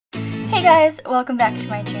Hey guys, welcome back to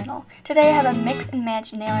my channel. Today I have a mix and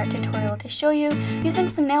match nail art tutorial to show you using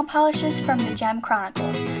some nail polishes from the Gem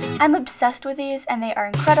Chronicles. I'm obsessed with these and they are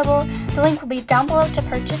incredible. The link will be down below to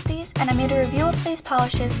purchase these, and I made a review of these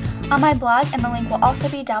polishes on my blog and the link will also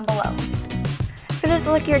be down below. For this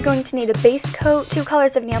look you're going to need a base coat, 2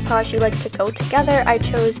 colors of nail polish you like to go together. I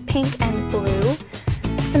chose pink and blue.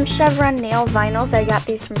 Some chevron nail vinyls. I got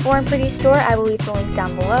these from Born Pretty store. I will leave the link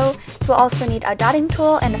down below. You will also need a dotting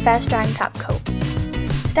tool and a fast drying top coat.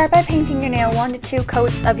 Start by painting your nail 1 to 2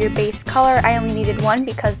 coats of your base color. I only needed 1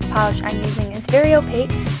 because the polish I'm using is very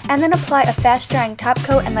opaque. And then apply a fast drying top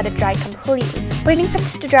coat and let it dry completely. Waiting for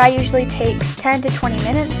this to dry usually takes 10 to 20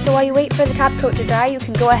 minutes, so while you wait for the top coat to dry, you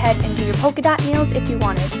can go ahead and do your polka dot nails if you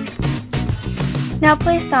wanted. Now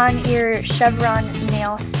place on your chevron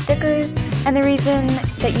nail stickers. And the reason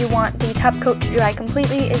that you want the top coat to dry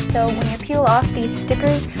completely is so when you peel off these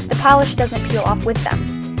stickers, the polish doesn't peel off with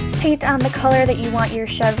them. Paint on the color that you want your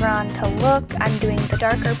chevron to look. I'm doing the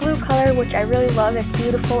darker blue color, which I really love. It's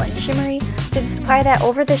beautiful and shimmery. So just apply that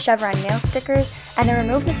over the chevron nail stickers and then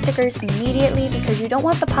remove the stickers immediately because you don't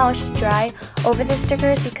want the polish to dry over the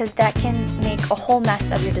stickers because that can make a whole mess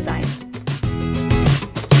of your design.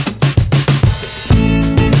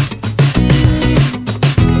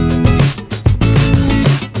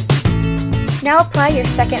 Now apply your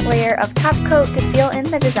second layer of top coat to seal in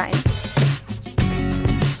the design.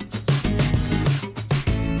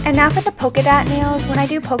 And now for the polka dot nails. When I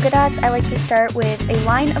do polka dots, I like to start with a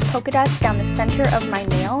line of polka dots down the center of my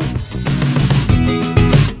nail.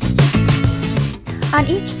 On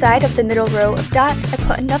each side of the middle row of dots, I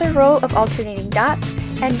put another row of alternating dots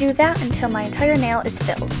and do that until my entire nail is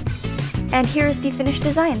filled. And here is the finished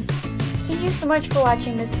design. Thank you so much for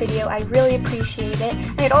watching this video. I really appreciate it.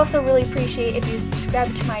 And I'd also really appreciate if you subscribe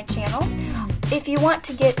to my channel. If you want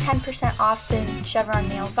to get 10% off the chevron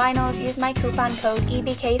nail vinyls, use my coupon code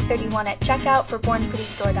EBK31 at checkout for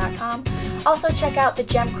bornprettystore.com. Also check out the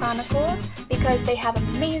Gem Chronicles because they have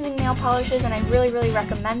amazing nail polishes and I really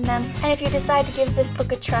recommend them. And if you decide to give this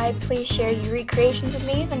look a try, please share your recreations with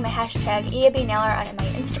me using the hashtag eabnailart on my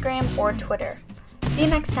Instagram or Twitter. See you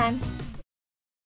next time.